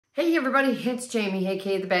Hey everybody, it's Jamie,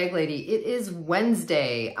 aka the Bag Lady. It is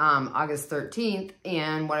Wednesday, August 13th,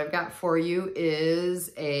 and what I've got for you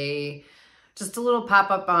is just a little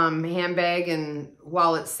pop-up handbag and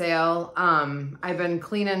wallet sale. I've been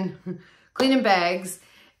cleaning bags,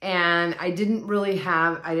 and I didn't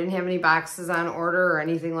have any boxes on order or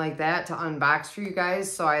anything like that to unbox for you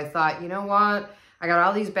guys, so I thought, you know what? I got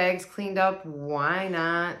all these bags cleaned up, why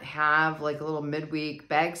not have like a little midweek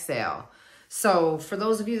bag sale? So for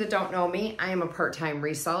those of you that don't know me, I am a part-time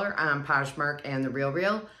reseller on Poshmark and The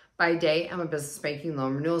RealReal. By day, I'm a business banking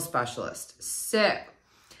loan renewal specialist. So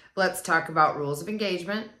let's talk about rules of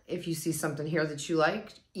engagement. If you see something here that you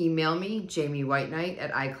like, email me,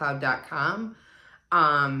 jamiewhiteneknight@icloud.com,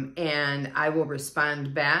 and I will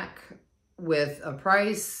respond back with a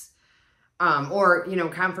price or,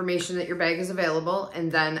 confirmation that your bag is available.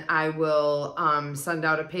 And then I will send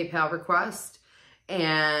out a PayPal request.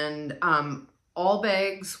 And all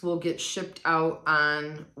bags will get shipped out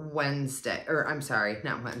on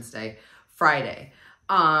Friday.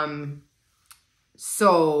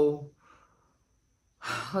 So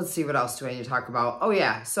let's see, what else do I need to talk about? Oh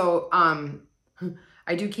yeah, so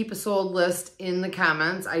I do keep a sold list in the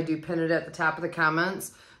comments. I do pin it at the top of the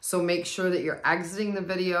comments. So make sure that you're exiting the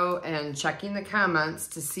video and checking the comments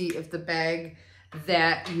to see if the bag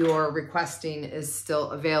that you're requesting is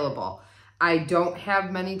still available. I don't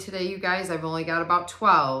have many today, you guys. I've only got about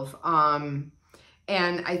 12. And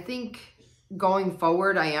I think going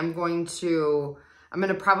forward, I'm going to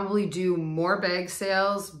probably do more bag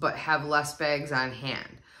sales, but have less bags on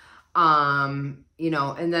hand. And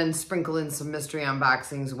then sprinkle in some mystery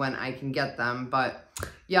unboxings when I can get them. But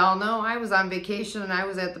y'all know I was on vacation and I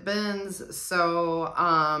was at the bins. So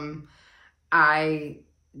I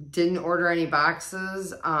didn't order any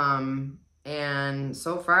boxes. And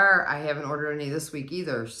so far, I haven't ordered any this week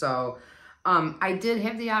either. So I did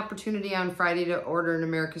have the opportunity on Friday to order an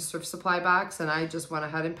America's Thrift Supply box, and I just went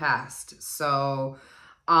ahead and passed. So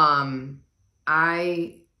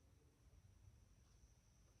I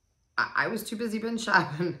was too busy binge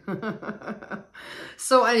shopping.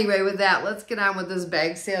 So anyway, with that, let's get on with this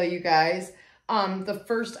bag sale, you guys. The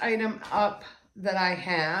first item up that I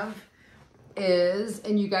have is,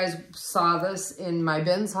 and you guys saw this in my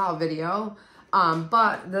bins haul video,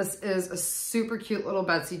 but this is a super cute little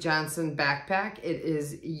Betsey Johnson backpack. It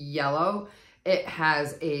is yellow. It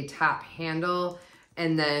has a top handle,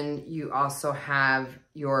 and then you also have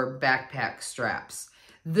your backpack straps.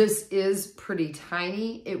 This is pretty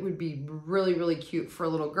tiny. It would be really, really cute for a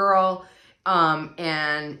little girl.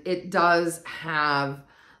 And it does have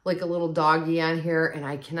like a little doggy on here, and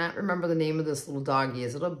I cannot remember the name of this little doggy.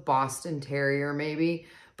 Is it a Boston Terrier maybe?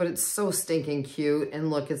 But it's so stinking cute. And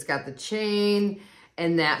look, it's got the chain,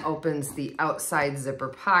 and that opens the outside zipper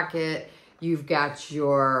pocket. You've got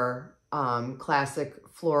your classic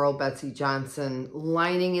floral Betsey Johnson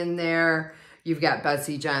lining in there. You've got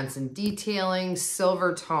Betsey Johnson detailing,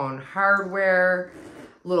 silver tone hardware,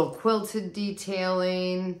 little quilted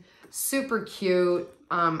detailing, super cute.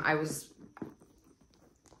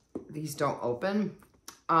 These don't open.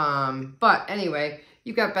 But anyway,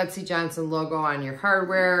 you've got Betsey Johnson logo on your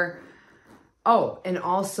hardware. Oh, and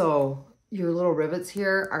also your little rivets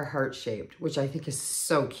here are heart-shaped, which I think is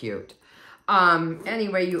so cute.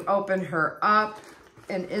 Anyway, you open her up,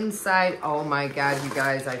 and inside, oh my God, you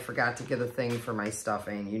guys, I forgot to get a thing for my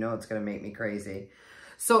stuffing. You know it's gonna make me crazy.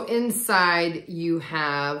 So inside you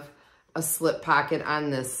have a slip pocket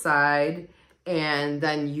on this side, and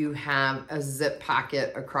then you have a zip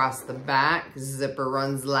pocket across the back. Zipper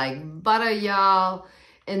runs like butter, y'all.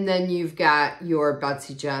 And then you've got your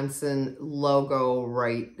Betsey Johnson logo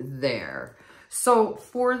right there. So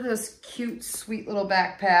for this cute, sweet little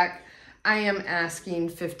backpack, I am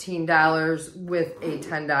asking $15 with a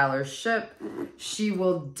 $10 ship. She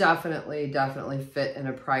will definitely fit in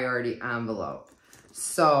a priority envelope.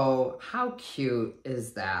 So how cute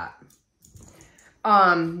is that?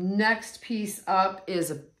 Next piece up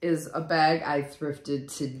is a bag I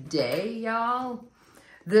thrifted today, y'all.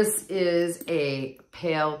 This is a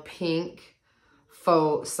pale pink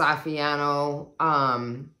faux Saffiano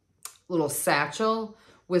little satchel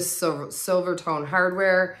with silver tone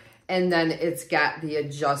hardware, and then it's got the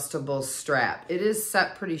adjustable strap. It is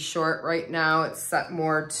set pretty short right now. It's set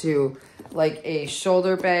more to like a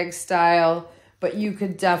shoulder bag style, but you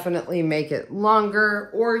could definitely make it longer,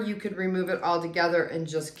 or you could remove it altogether and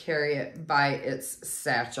just carry it by its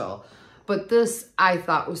satchel. But this I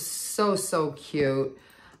thought was so, so cute.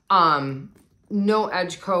 No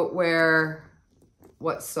edge coat wear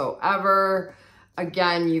whatsoever.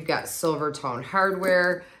 Again, you've got silver tone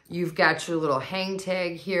hardware. You've got your little hang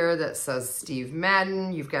tag here that says Steve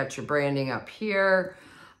Madden. You've got your branding up here.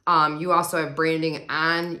 You also have branding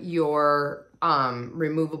on your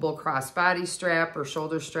removable crossbody strap or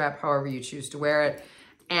shoulder strap, however you choose to wear it,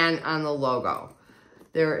 and on the logo.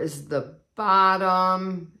 There is the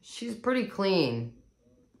bottom. She's pretty clean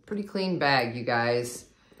bag, you guys.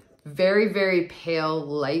 Very, very pale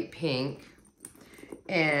light pink.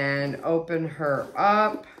 And open her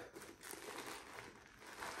up.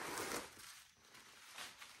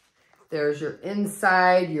 There's your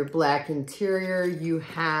inside, your black interior. You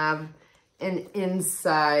have an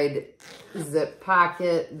inside zip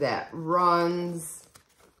pocket that runs.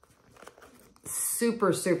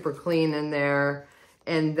 Super, super clean in there.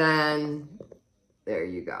 And then, there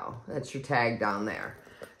you go. That's your tag down there.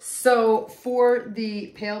 So for the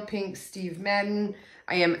pale pink Steve Madden,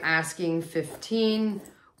 I am asking $15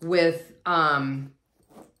 with a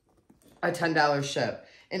 $10 ship.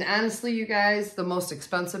 And honestly, you guys, the most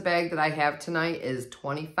expensive bag that I have tonight is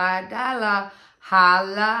 $25.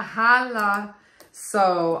 Holla, holla.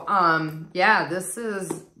 So, yeah, this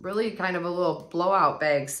is really kind of a little blowout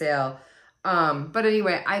bag sale. But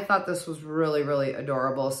anyway, I thought this was really, really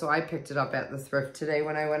adorable. So I picked it up at the thrift today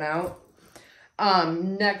when I went out.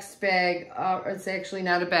 Next bag, it's actually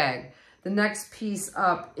not a bag. The next piece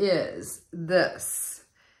up is this.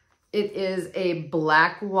 It is a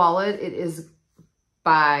black wallet. It is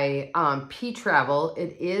by P Travel.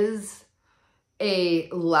 It is a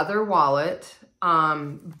leather wallet.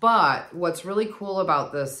 But what's really cool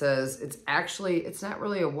about this is it's not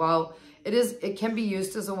really a wallet. It can be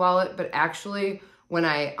used as a wallet, but actually when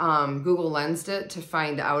I Google Lensed it to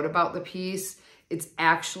find out about the piece, it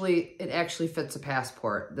actually fits a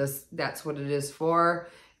passport. That's what it is for,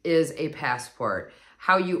 is a passport.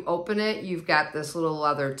 How you open it, you've got this little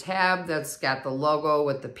leather tab that's got the logo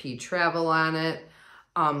with the P Travel on it.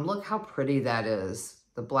 Look how pretty that is.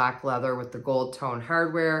 The black leather with the gold tone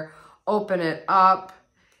hardware. Open it up.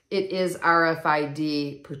 It is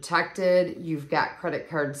RFID protected. You've got credit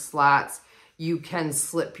card slots. You can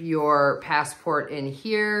slip your passport in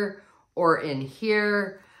here or in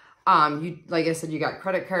here. Like I said, you got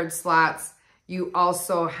credit card slots. You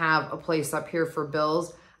also have a place up here for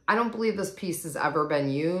bills. I don't believe this piece has ever been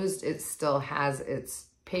used. It still has its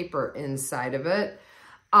paper inside of it.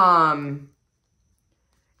 And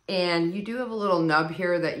you do have a little nub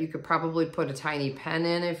here that you could probably put a tiny pen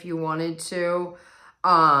in if you wanted to.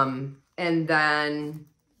 And then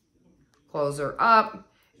close her up.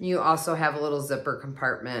 You also have a little zipper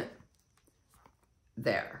compartment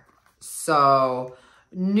there. So,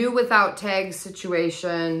 new without tag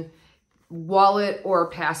situation, wallet or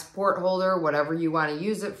passport holder, whatever you want to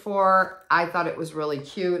use it for. I thought it was really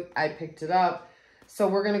cute. I picked it up. So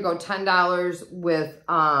we're going to go $10 with,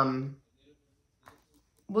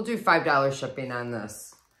 we'll do $5 shipping on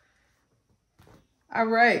this. All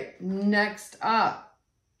right, next up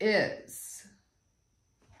is,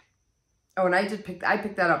 oh, and I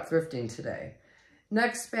picked that up thrifting today.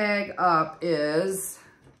 Next bag up is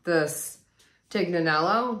this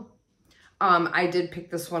Tignanello. I did pick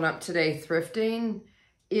this one up today thrifting.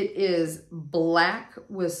 It is black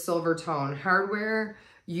with silver tone hardware.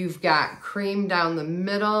 You've got cream down the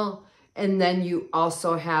middle, and then you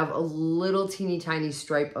also have a little teeny tiny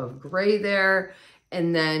stripe of gray there.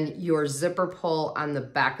 And then your zipper pull on the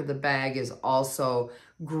back of the bag is also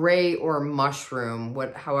gray or mushroom,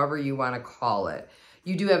 however you want to call it.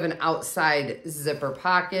 You do have an outside zipper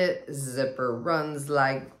pocket. Zipper runs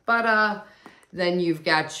like butter. Then you've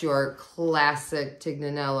got your classic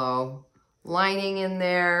Tignanello lining in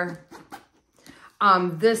there.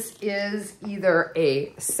 This is either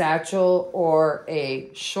a satchel or a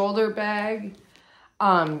shoulder bag.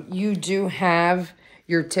 You do have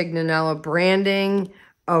your Tignanello branding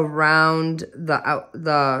around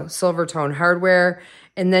the silver tone hardware.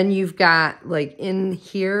 And then you've got, like, in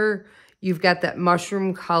here, you've got that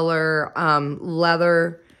mushroom color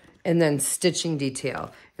leather and then stitching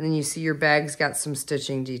detail. And then you see your bag's got some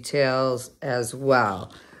stitching details as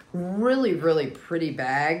well. Really, really pretty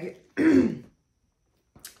bag.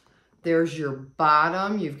 There's your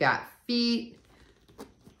bottom. You've got feet,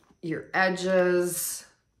 your edges.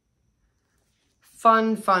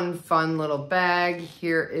 Fun, fun, fun little bag.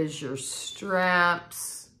 Here is your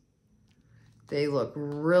straps. They look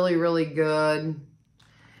really, really good.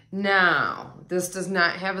 Now, this does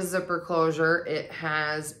not have a zipper closure. It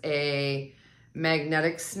has a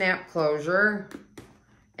magnetic snap closure.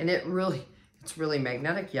 And it's really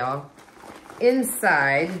magnetic, y'all.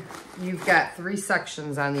 Inside, you've got 3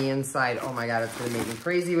 sections on the inside. Oh my God, it's gonna make me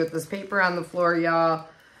crazy with this paper on the floor, y'all.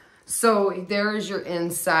 So there is your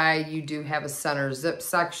inside. You do have a center zip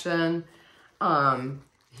section.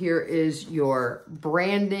 Here is your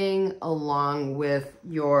branding along with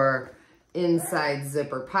your inside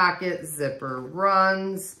zipper pocket, zipper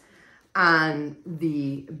runs. On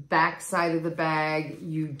the back side of the bag,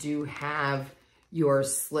 you do have your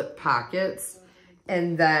slip pockets,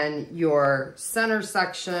 and then your center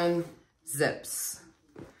section zips.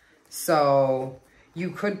 So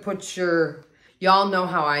you could put your, y'all know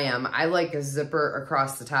how I am. I like a zipper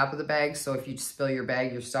across the top of the bag, so if you spill your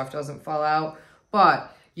bag, your stuff doesn't fall out.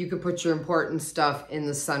 But you could put your important stuff in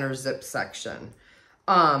the center zip section.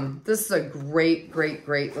 This is a great, great,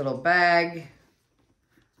 great little bag.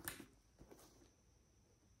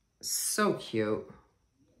 So cute.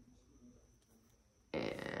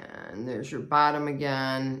 And there's your bottom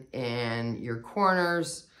again and your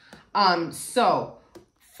corners. So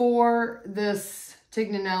for this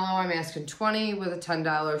Tignanello, I'm asking $20 with a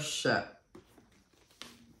 $10 ship.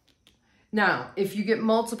 Now, if you get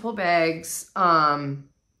multiple bags,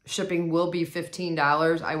 shipping will be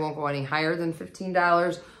 $15. I won't go any higher than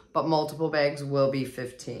 $15, but multiple bags will be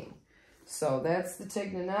 $15. So that's the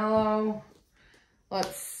Tignanello.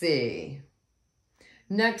 Let's see.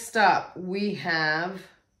 Next up, we have,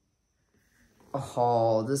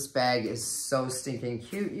 oh, this bag is so stinking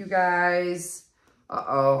cute, you guys.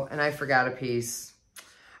 Uh-oh, and I forgot a piece.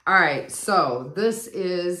 All right, so this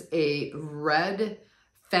is a red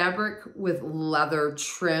fabric with leather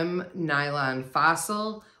trim nylon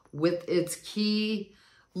fossil with its key.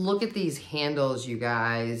 Look at these handles, you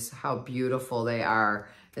guys, how beautiful they are.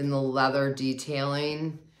 And the leather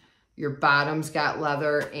detailing. Your bottom's got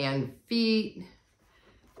leather and feet.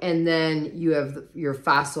 And then you have your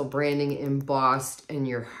fossil branding embossed in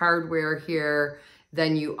your hardware here.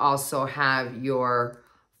 Then you also have your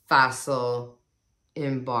fossil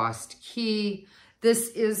embossed key. This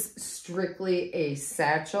is strictly a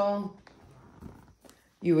satchel.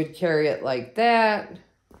 You would carry it like that,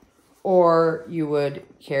 or you would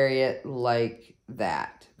carry it like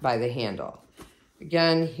that by the handle.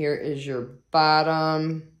 Again, here is your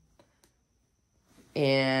bottom.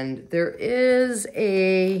 And there is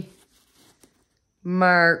a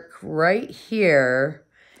mark right here.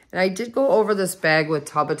 And I did go over this bag with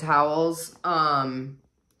tub of towels,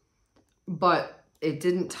 but it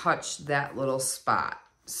didn't touch that little spot.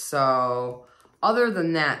 So other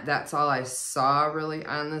than that, that's all I saw really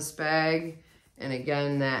on this bag. And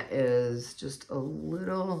again, that is just a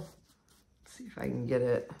little, let's see if I can get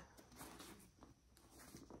it.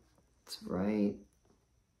 It's right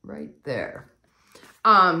there.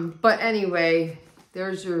 But anyway,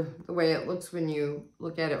 there's the way it looks when you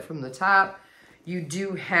look at it from the top. You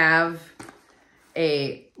do have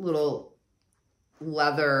a little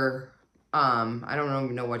leather, I don't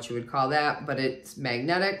even know what you would call that, but it's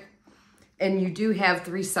magnetic. And you do have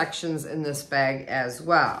 3 sections in this bag as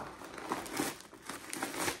well.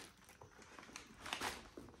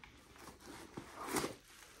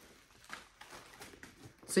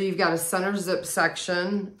 So you've got a center zip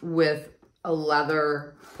section with a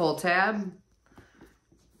leather pull tab.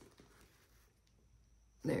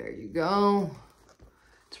 There you go.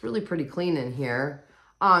 It's really pretty clean in here.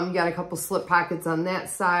 You got a couple slip pockets on that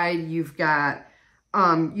side. You've got,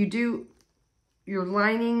 your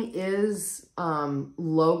lining is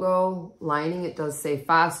logo lining. It does say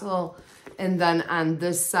Fossil. And then on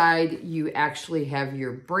this side, you actually have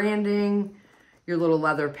your branding, your little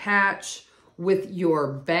leather patch with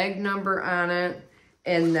your bag number on it,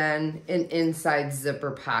 and then an inside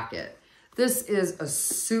zipper pocket. This is a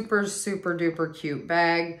super, super duper cute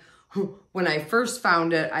bag. When I first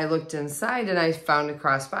found it, I looked inside and I found a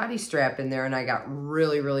crossbody strap in there, and I got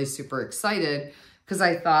really, really super excited because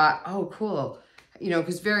I thought, oh, cool. You know,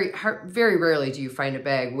 because very rarely do you find a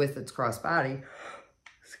bag with its crossbody.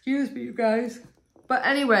 Excuse me, you guys. But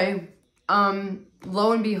anyway,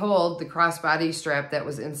 lo and behold, the crossbody strap that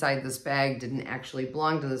was inside this bag didn't actually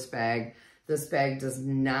belong to this bag. This bag does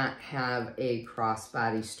not have a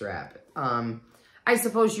crossbody strap. I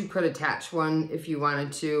suppose you could attach one if you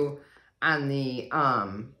wanted to on the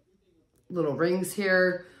little rings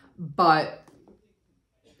here, but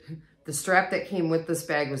the strap that came with this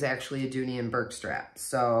bag was actually a Dooney and Burke strap.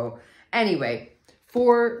 So anyway,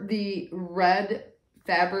 for the red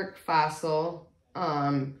fabric Fossil,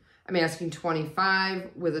 I'm asking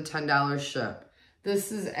 $25 with a $10 ship.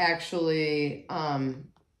 This is actually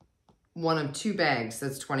one of 2 bags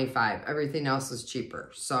that's $25. Everything else is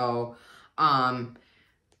cheaper. So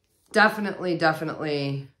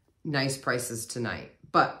definitely nice prices tonight.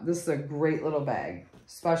 But this is a great little bag,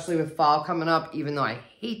 especially with fall coming up, even though I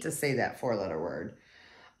hate to say that 4-letter word.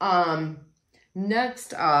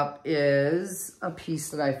 Next up is a piece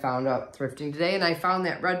that I found up thrifting today, and I found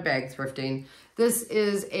that red bag thrifting. This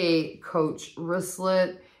is a Coach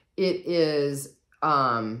wristlet. It is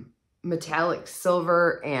metallic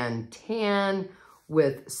silver and tan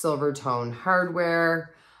with silver tone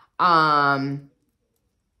hardware. Let's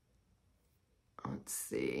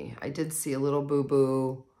see. I did see a little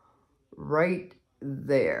boo-boo right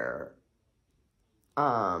there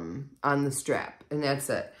on the strap, and that's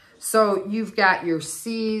it. So you've got your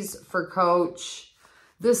C's for Coach.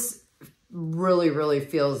 This really, really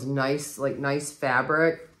feels nice, like nice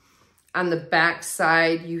fabric. On the back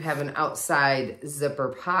side, you have an outside zipper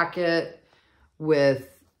pocket with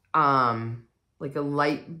like a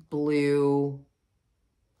light blue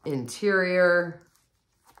interior,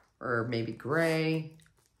 or maybe gray.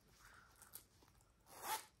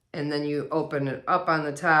 And then you open it up on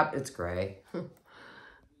the top, it's gray.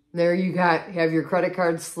 There you have your credit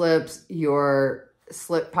card slips, your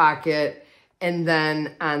slip pocket, and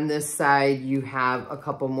then on this side you have a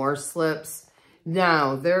couple more slips.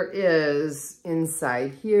 Now there is,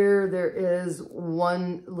 inside here, there is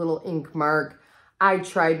one little ink mark. I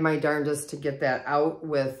tried my darndest to get that out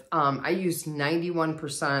with, I used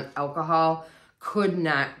 91% alcohol, could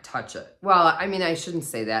not touch it. Well, I mean, I shouldn't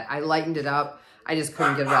say that. I lightened it up. I just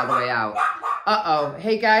couldn't get it all the way out. Uh-oh.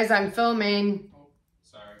 Hey guys, I'm filming.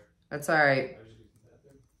 That's all right.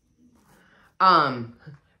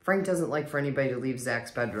 Frank doesn't like for anybody to leave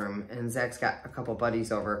Zach's bedroom, and Zach's got a couple buddies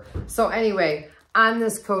over. So anyway, on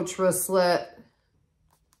this Coach wristlet,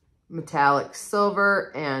 metallic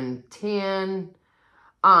silver and tan,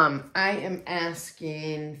 I am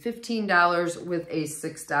asking $15 with a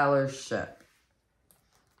 $6 ship.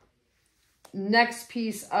 Next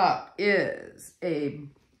piece up is a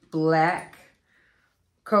black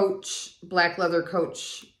leather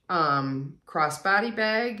Coach crossbody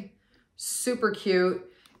bag. Super cute.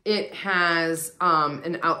 It has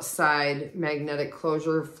an outside magnetic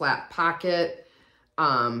closure, flat pocket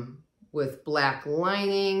with black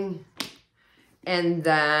lining. And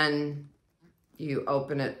then you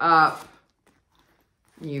open it up.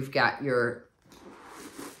 You've got your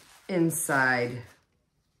inside.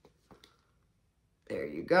 There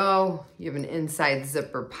you go. You have an inside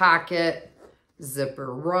zipper pocket.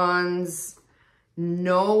 Zipper runs.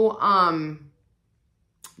 No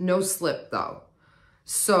slip though.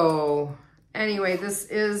 So anyway, this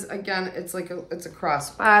is, again, it's a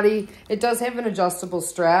crossbody. It does have an adjustable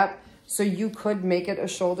strap, so you could make it a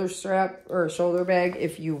shoulder strap or a shoulder bag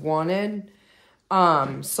if you wanted.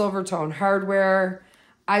 Silver tone hardware.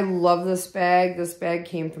 I love this bag. This bag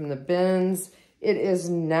came from the bins. It is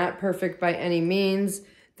not perfect by any means.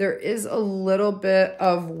 There is a little bit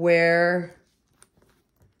of wear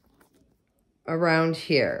around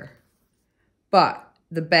here, but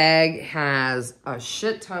the bag has a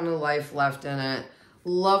shit ton of life left in it.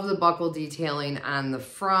 Love the buckle detailing on the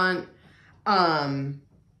front.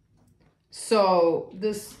 So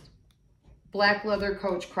this black leather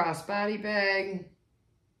Coach crossbody bag,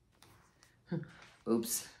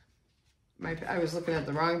 oops, I was looking at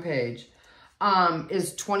the wrong page,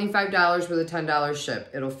 is $25 with a $10 ship.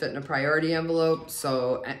 It'll fit in a priority envelope,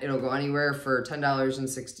 so it'll go anywhere for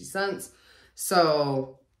 $10.60.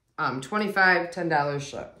 So $25, $10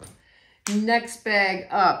 ship. Next bag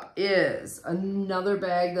up is another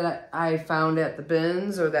bag that I found at the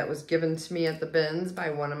bins, or that was given to me at the bins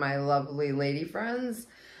by one of my lovely lady friends.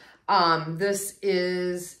 This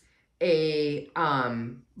is a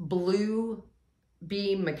blue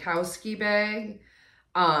B. Makowski bag.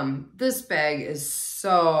 This bag is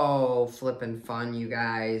so flippin' fun, you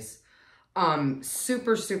guys.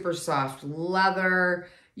 Super, super soft leather.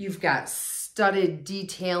 You've got studded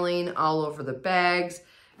detailing all over the bags.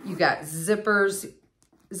 You got zipper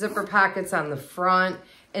pockets on the front.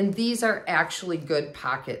 And these are actually good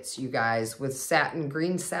pockets, you guys, with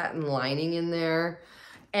green satin lining in there.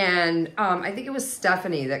 And I think it was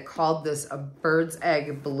Stephanie that called this a bird's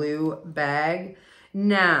egg blue bag.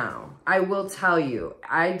 Now, I will tell you,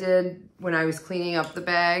 when I was cleaning up the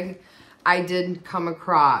bag, I did come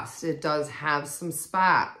across, it does have some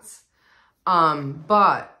spots.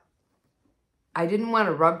 But I didn't want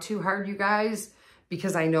to rub too hard, you guys,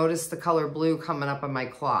 because I noticed the color blue coming up on my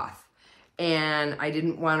cloth. And I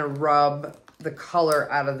didn't want to rub the color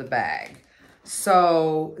out of the bag.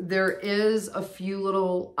 So there is a few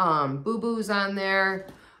little boo-boos on there.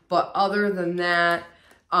 But other than that,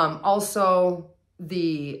 also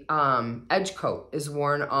the edge coat is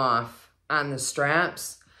worn off on the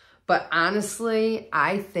straps. But honestly,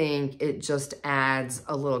 I think it just adds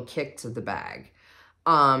a little kick to the bag.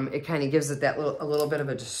 It kind of gives it that a little bit of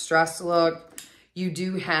a distressed look. You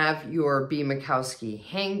do have your B. Makowski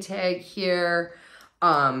hang tag here.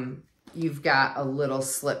 You've got a little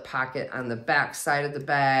slip pocket on the back side of the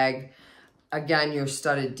bag. Again, your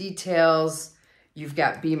studded details. You've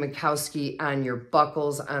got B. Makowski on your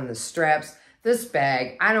buckles on the straps. This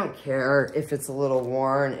bag, I don't care if it's a little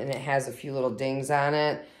worn and it has a few little dings on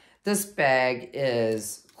it. This bag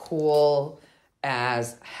is cool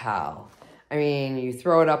as hell. I mean, you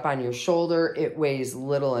throw it up on your shoulder. It weighs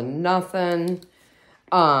little and nothing.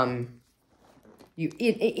 Even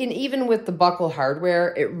with the buckle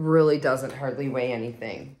hardware, it really doesn't hardly weigh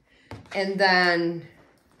anything. And then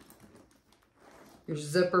your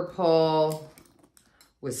zipper pull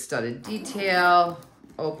with studded detail.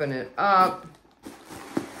 Open it up.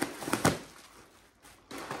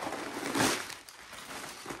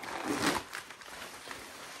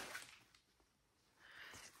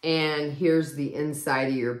 And here's the inside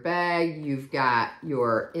of your bag. You've got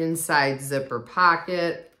your inside zipper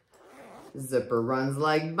pocket. Zipper runs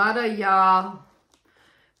like butter, y'all.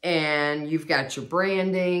 And you've got your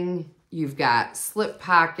branding. You've got slip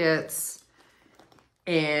pockets.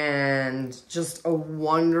 And just a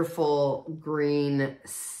wonderful green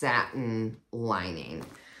satin lining.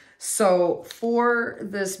 So for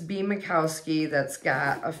this B. Makowski that's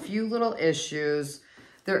got a few little issues,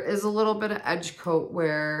 there is a little bit of edge coat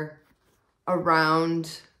wear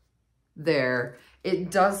around there. It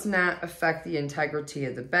does not affect the integrity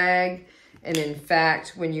of the bag. And in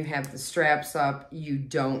fact, when you have the straps up, you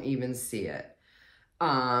don't even see it.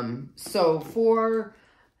 So for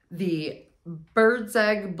the Bird's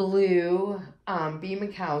Egg Blue B.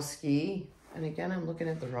 Makowski, and again, I'm looking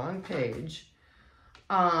at the wrong page,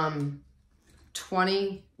 20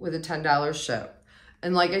 with a $10 ship.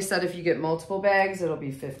 And like I said, if you get multiple bags, it'll be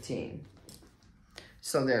 15.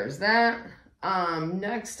 So there's that.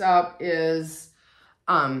 Next up is,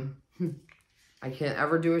 I can't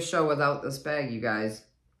ever do a show without this bag, you guys.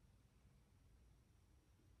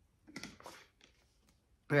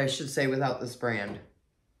 Or I should say without this brand.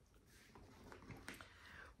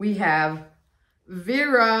 We have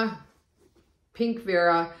Vera, Pink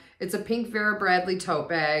Vera. It's a Pink Vera Bradley tote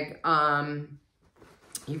bag.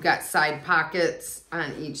 You've got side pockets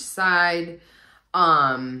on each side.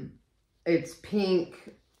 It's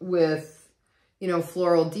pink with, you know,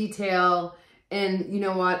 floral detail. And you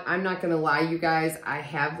know what? I'm not going to lie, you guys. I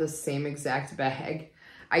have the same exact bag.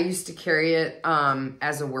 I used to carry it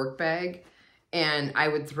as a work bag. And I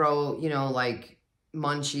would throw, you know, like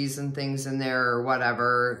munchies and things in there or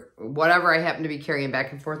whatever. Whatever I happen to be carrying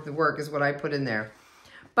back and forth to work is what I put in there.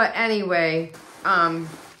 But anyway,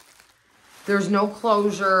 there's no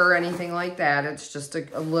closure or anything like that. It's just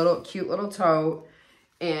a little cute little tote.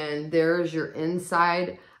 And there's your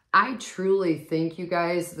inside. I truly think, you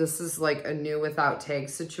guys, this is like a new without tag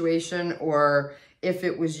situation. Or if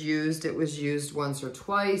it was used once or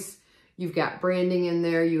twice. You've got branding in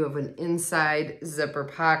there. You have an inside zipper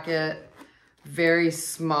pocket. Very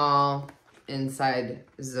small inside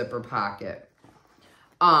zipper pocket.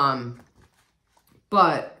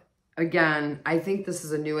 But again, I think this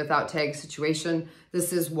is a new without tag situation.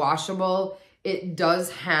 This is washable. It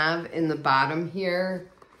does have in the bottom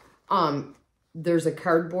here, there's a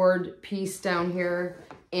cardboard piece down here,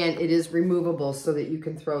 and it is removable so that you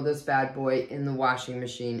can throw this bad boy in the washing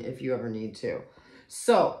machine if you ever need to.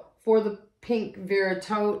 So for the Pink Vera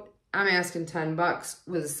tote, I'm asking 10 bucks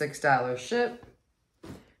with a $6 ship.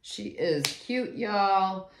 She is cute,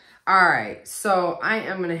 y'all. All right, so I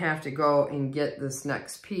am going to have to go and get this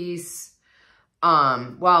next piece.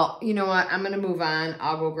 Well, you know what? I'm going to move on.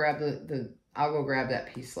 I'll go grab I'll go grab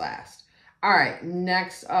that piece last. All right,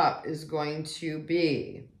 next up is going to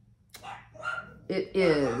be, it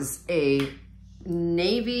is a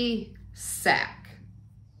navy sack.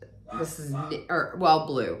 This is, well,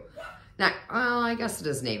 blue. Not, well, I guess it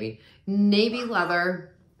is navy. Navy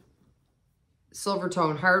leather, silver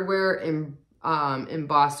tone hardware, and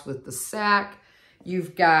embossed with the sack.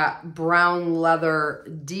 You've got brown leather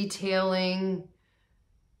detailing,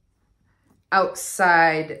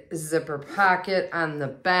 outside zipper pocket on the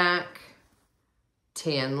back,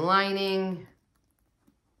 tan lining.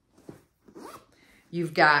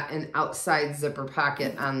 You've got an outside zipper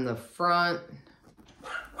pocket on the front.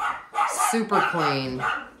 Super clean.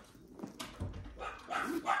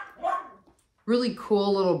 Really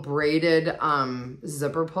cool little braided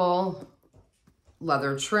zipper pull.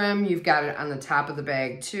 Leather trim. You've got it on the top of the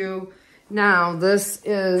bag too. Now this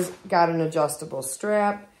is got an adjustable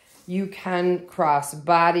strap. You can cross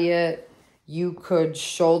body it. You could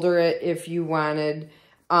shoulder it if you wanted.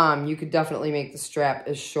 You could definitely make the strap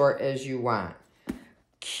as short as you want.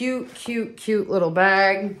 Cute, cute, cute little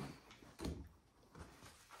bag.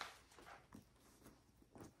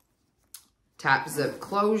 top zip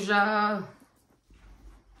closure.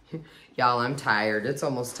 Y'all, I'm tired. It's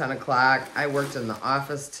almost 10 o'clock. I worked in the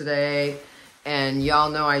office today. And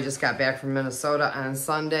y'all know I just got back from Minnesota on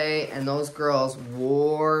Sunday. And those girls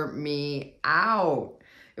wore me out.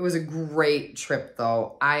 It was a great trip,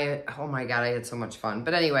 though. Oh, my God, I had so much fun.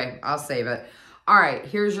 But anyway, I'll save it. All right,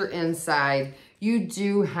 here's your inside. You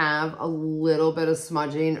do have a little bit of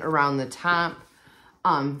smudging around the top.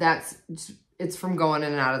 It's from going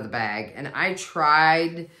in and out of the bag. And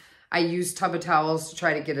I used tub of towels to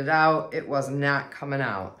try to get it out. It was not coming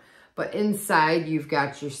out. But inside, you've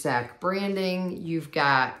got your SAC branding. You've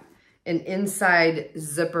got an inside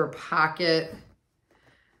zipper pocket,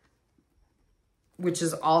 which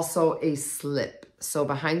is also a slip. So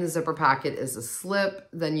behind the zipper pocket is a slip.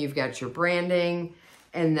 Then you've got your branding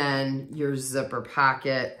and then your zipper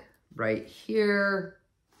pocket right here.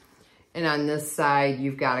 And on this side,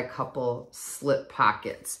 you've got a couple slip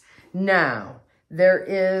pockets. Now, there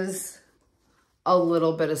is a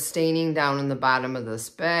little bit of staining down in the bottom of this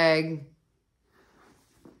bag.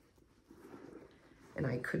 And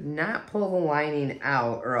I could not pull the lining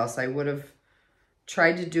out, or else I would have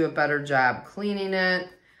tried to do a better job cleaning it.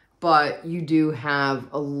 But you do have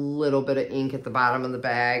a little bit of ink at the bottom of the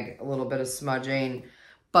bag, a little bit of smudging,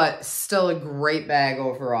 but still a great bag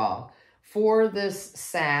overall. For this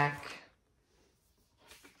sack,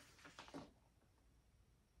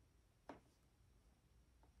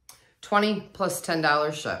 $20 plus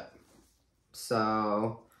 $10 ship.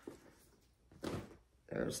 So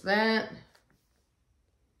there's that.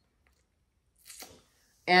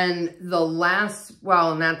 And the last,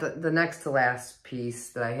 well, not the next to last piece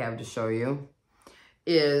that I have to show you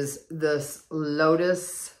is this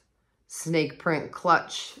Lotus snake print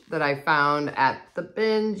clutch that I found at the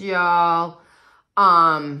binge, y'all.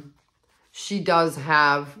 She does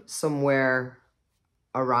have some wear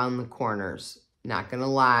around the corners. Not gonna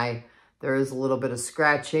lie. There is a little bit of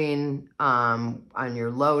scratching on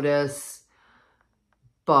your Lotus,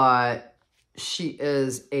 but she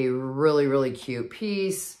is a really, really cute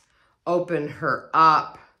piece. Open her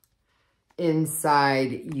up.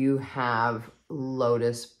 Inside, you have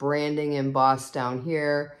Lotus branding embossed down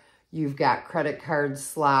here. You've got credit card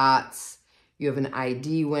slots. You have an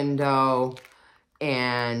ID window,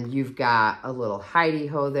 and you've got a little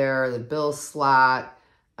hidey-ho there, the bill slot,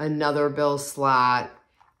 another bill slot,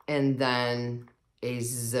 and then a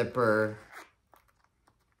zipper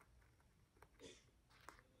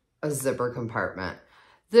compartment.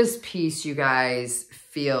 This piece, you guys,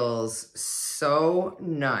 feels so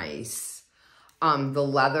nice. The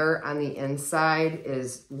leather on the inside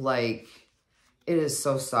is like, it is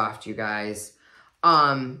so soft, you guys.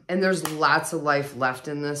 And there's lots of life left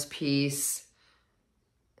in this piece.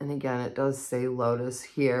 And again, it does say Lotus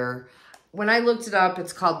here. When I looked it up,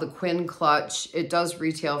 it's called the Quinn Clutch. It does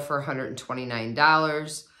retail for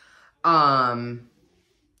 $129.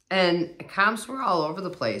 And comps were all over the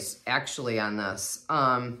place, actually, on this.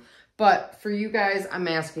 But for you guys, I'm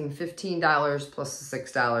asking $15 plus a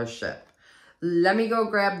 $6 ship. Let me go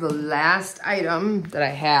grab the last item that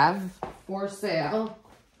I have for sale.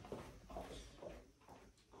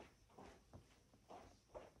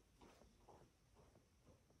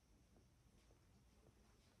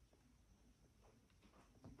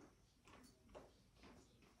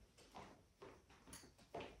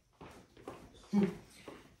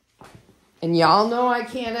 And y'all know I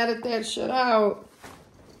can't edit that shit out.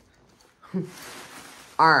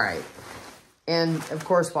 All right. And, of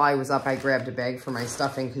course, while I was up, I grabbed a bag for my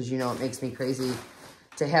stuffing because, you know, it makes me crazy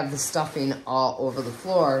to have the stuffing all over the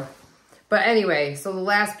floor. But anyway, so the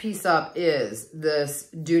last piece up is this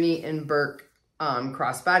Dooney & Bourke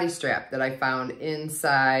crossbody strap that I found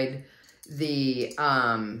inside the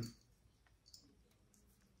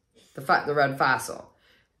Red Fossil.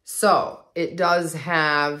 So, it does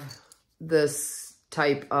have this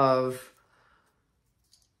type of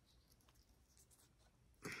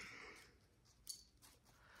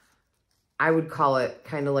I would call it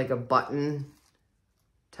kind of like a button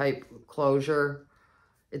type closure.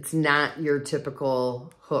 It's not your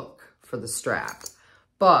typical hook for the strap,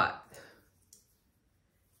 but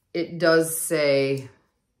it does say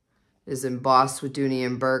is embossed with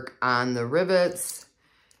Dooney & Bourke on the rivets,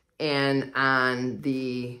 and on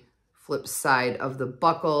the flip side of the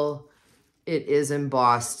buckle, it is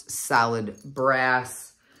embossed solid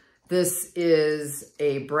brass. This is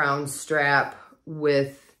a brown strap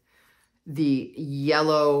with the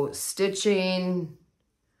yellow stitching,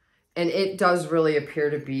 and it does really appear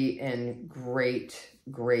to be in great,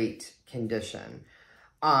 great condition.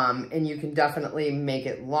 And you can definitely make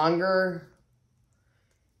it longer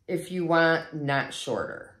if you want, not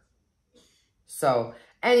shorter. So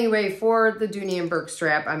anyway, for the Dooney and Burke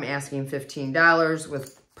strap, I'm asking $15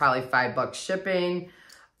 with probably $5 shipping.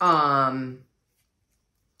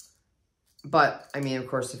 But I mean, of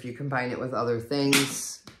course, if you combine it with other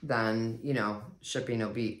things, then, you know, shipping will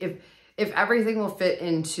be, if everything will fit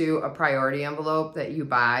into a priority envelope that you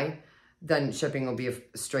buy, then shipping will be a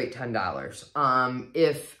straight $10.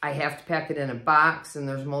 If I have to pack it in a box and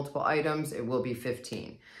there's multiple items, it will be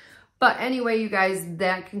 $15. But anyway, you guys,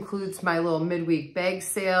 that concludes my little midweek bag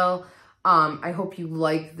sale. I hope you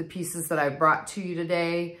like the pieces that I brought to you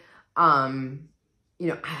today. You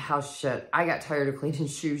know, shit, I got tired of cleaning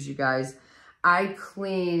shoes, you guys. I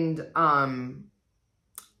cleaned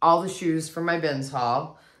all the shoes from my bins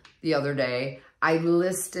haul the other day.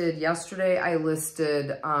 Yesterday I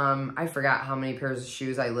listed, I forgot how many pairs of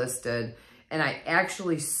shoes I listed. And I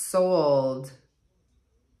actually sold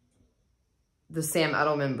the Sam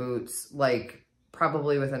Edelman boots, like,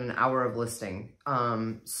 probably within an hour of listing.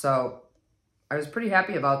 So I was pretty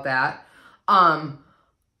happy about that.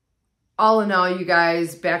 All in all, you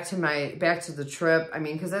guys, back to the trip. I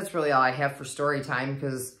mean, because that's really all I have for story time,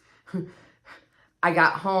 because I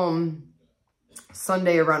got home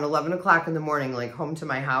Sunday around 11 o'clock in the morning, like home to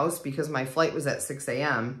my house, because my flight was at 6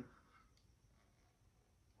 a.m.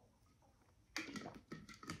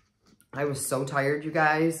 I was so tired, you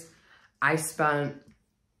guys. I spent,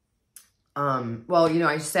 well, you know,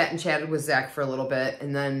 I sat and chatted with Zach for a little bit,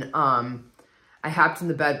 and then I hopped in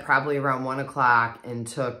the bed probably around 1 o'clock and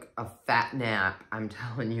took a fat nap. I'm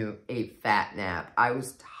telling you, a fat nap. I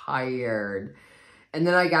was tired. And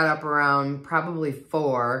then I got up around probably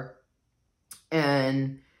 4,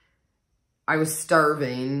 and I was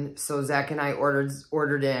starving. So Zach and I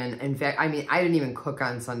ordered in. In fact, I mean, I didn't even cook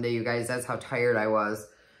on Sunday, you guys. That's how tired I was.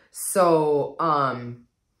 So,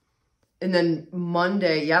 and then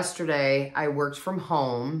yesterday, I worked from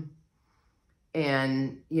home.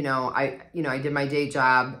 And, you know, I did my day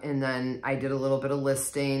job, and then I did a little bit of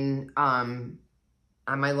listing, on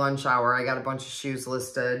my lunch hour. I got a bunch of shoes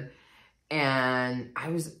listed, and I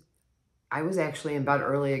was actually in bed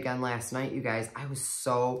early again last night, you guys. I was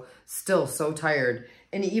still so tired.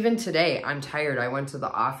 And even today, I'm tired. I went to the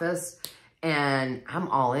office, and I'm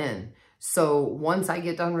all in. So once I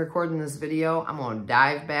get done recording this video, I'm going to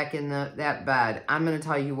dive back in that bed. I'm going to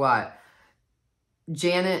tell you what,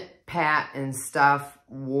 Janet, Pat, and stuff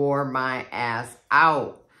wore my ass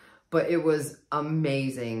out. But it was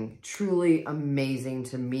amazing, truly amazing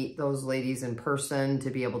to meet those ladies in person,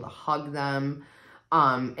 to be able to hug them,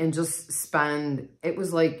 and just spend, it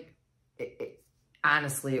was like,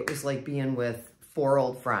 honestly, it was like being with 4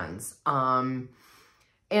 old friends. And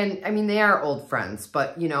I mean, they are old friends,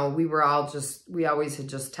 but you know, we always had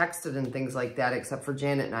just texted and things like that, except for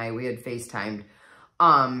Janet and I, we had FaceTimed.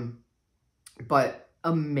 But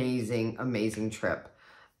amazing, amazing trip.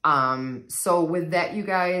 So with that, you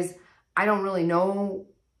guys, I don't really know.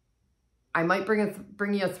 I might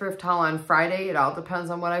bring you a thrift haul on Friday. It all depends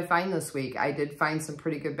on what I find this week. I did find some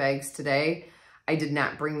pretty good bags today. I did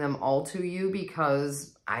not bring them all to you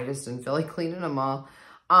because I just didn't feel like cleaning them all.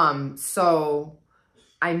 So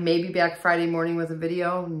I may be back Friday morning with a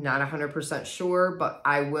video. Not 100% sure, but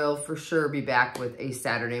I will for sure be back with a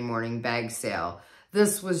Saturday morning bag sale.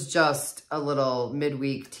 This was just a little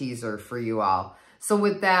midweek teaser for you all. So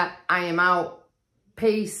with that, I am out.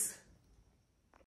 Peace.